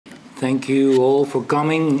Thank you all for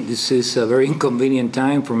coming. This is a very inconvenient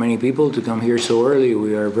time for many people to come here so early.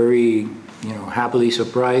 We are very, happily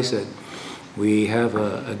surprised that we have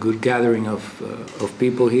a good gathering of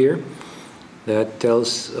people here. That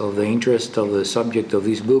tells of the interest of the subject of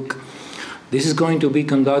this book. This is going to be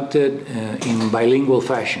conducted in bilingual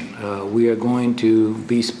fashion. We are going to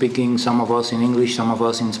be speaking, some of us in English, some of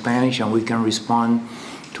us in Spanish, and we can respond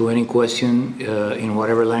to any question in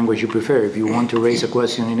whatever language you prefer. If you want to raise a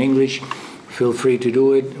question in English, feel free to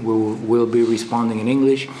do it. We'll be responding in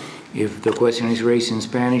English. If the question is raised in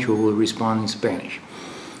Spanish, we will respond in Spanish.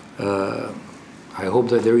 I hope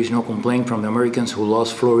that there is no complaint from the Americans who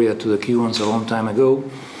lost Florida to the Cubans a long time ago.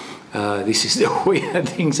 This is the way that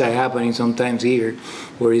things are happening sometimes here,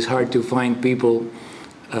 where it's hard to find people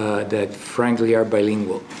that frankly are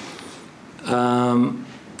bilingual.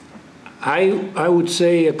 I would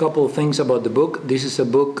say a couple of things about the book. This is a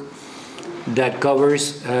book that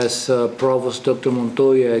covers, as Provost Dr.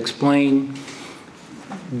 Montoya explained,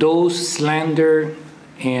 those slander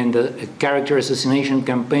and character assassination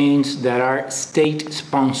campaigns that are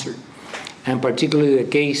state-sponsored, and particularly the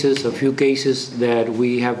cases, a few cases that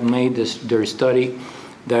we have made their study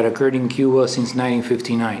that occurred in Cuba since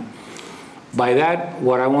 1959. By that,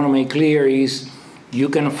 what I want to make clear is you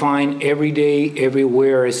can find every day,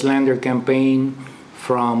 everywhere, a slander campaign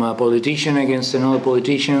from a politician against another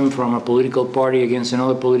politician, from a political party against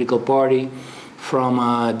another political party, from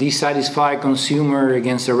a dissatisfied consumer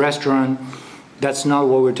against a restaurant. That's not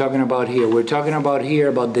what we're talking about here. We're talking about here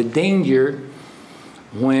about the danger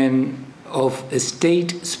of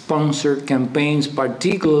state-sponsored campaigns,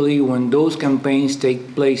 particularly when those campaigns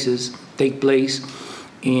take place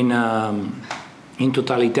in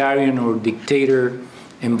totalitarian or dictator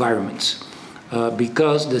environments,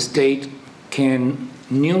 because the state can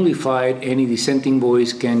nullify any dissenting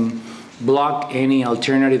voice, can block any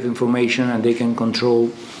alternative information, and they can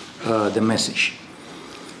control the message.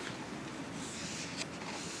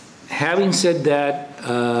 Having said that,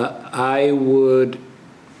 I would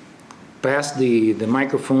pass the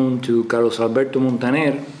microphone to Carlos Alberto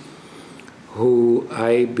Montaner, who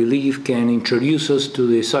I believe can introduce us to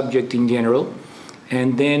the subject in general,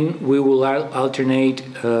 and then we will alternate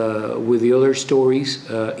with the other stories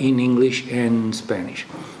in English and Spanish.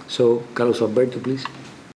 So, Carlos Alberto, please.